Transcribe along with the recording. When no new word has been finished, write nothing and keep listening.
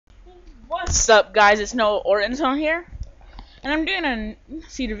What's up, guys? It's Noah Ortonstone here, and I'm doing a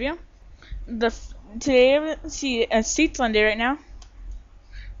seed review. Today, Seed Sunday right now.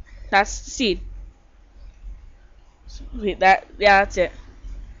 That's the seed. Wait, that's it.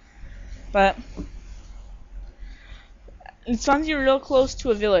 But it sounds you're real close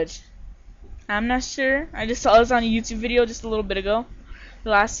to a village. I'm not sure. I just saw this on a YouTube video just a little bit ago. The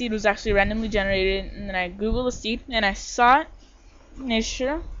last seed was actually randomly generated, and then I googled the seed and I saw it. And it's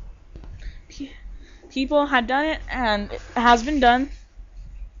sure people had done it, and it has been done.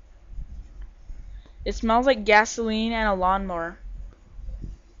 It smells like gasoline and a lawnmower.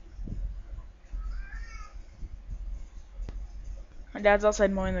 My dad's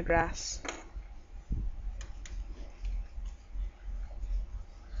outside mowing the grass.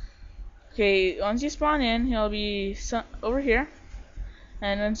 Okay, once you spawn in, he'll be over here.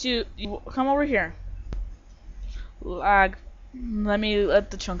 And once you come over here, lag.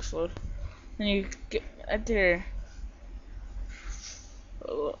 Let the chunks load. Then you get right there.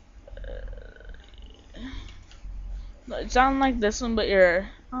 It sounds like this one, but you're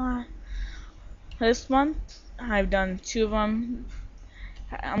this month I've done 2 of them.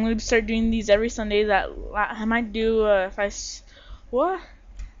 I'm gonna start doing these every Sunday. That I might do if I what.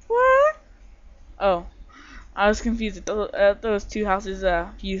 Oh, I was confused. Those 2 houses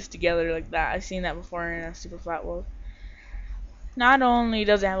fused together like that. I've seen that before in a super flat world. Not only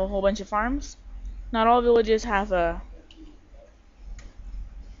does it have a whole bunch of farms, not all villages have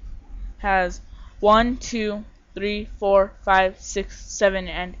has 1, 2, 3, 4, 5, 6, 7,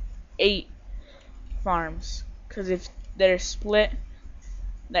 and 8 farms. Because if they're split,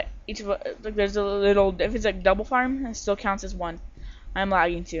 that each of like there's a little. If it's like double farm, it still counts as 1. I'm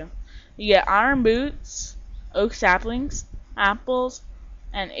lagging too. You get iron boots, oak saplings, apples,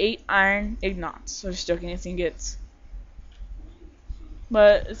 and 8 iron ignots. So just joking, it's ingots.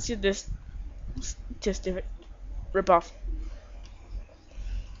 But it's just different. Rip off.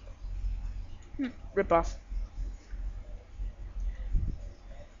 Rip off.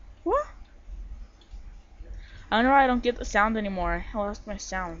 What? I don't know why I don't get the sound anymore. I lost my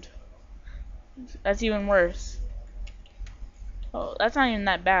sound. That's even worse. Oh, that's not even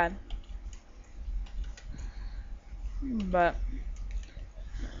that bad. But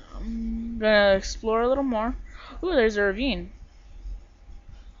I'm gonna explore a little more. Ooh, there's a ravine.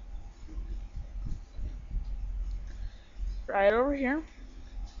 Right over here.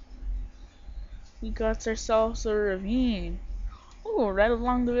 We got ourselves a ravine. Ooh, right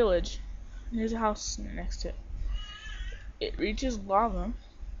along the village. There's a house next to it. It reaches lava.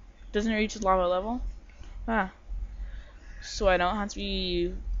 Doesn't reach lava level. So I don't have to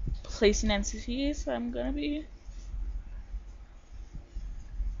be placing NCCs. I'm gonna be.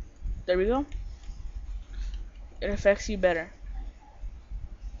 There we go. It affects you better.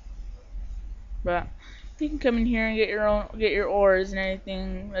 But you can come in here and get your ores and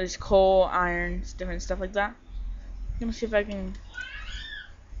anything. There's coal, iron, different stuff like that. Let me see if I can.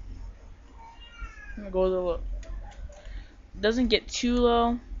 I'm gonna go low. It doesn't get too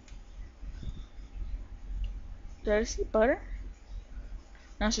low. Did I see butter?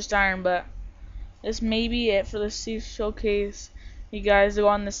 No, it's just iron, but this may be it for the seed showcase. You guys go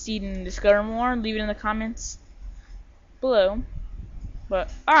on the seed and discover more. Leave it in the comments below.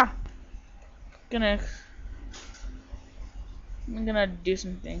 But I'm gonna do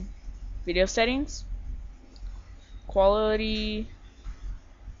something. Video settings, quality,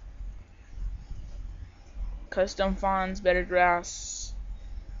 custom fonts, better grass.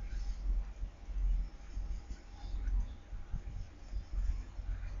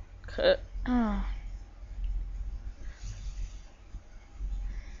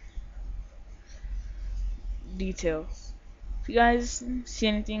 Details. If you guys see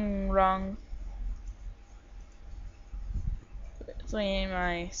anything wrong, the way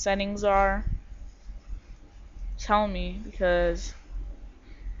my settings are, tell me, because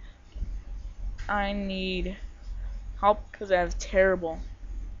I need help because I have terrible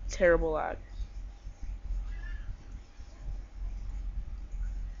lag.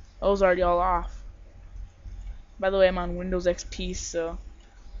 I was already all off. By the way, I'm on Windows XP, so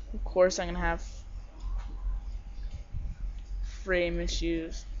of course I'm gonna have frame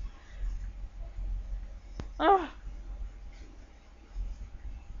issues. Oh.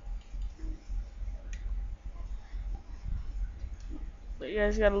 But you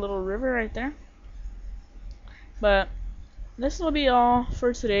guys got a little river right there. But this will be all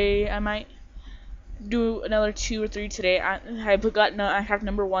for today. I might do another 2 or 3 today. I got Minecraft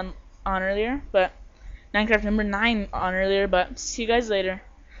number 1 on earlier, but Minecraft number 9 on earlier. But see you guys later.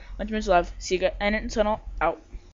 Much love. See you guys. And Tunnel out.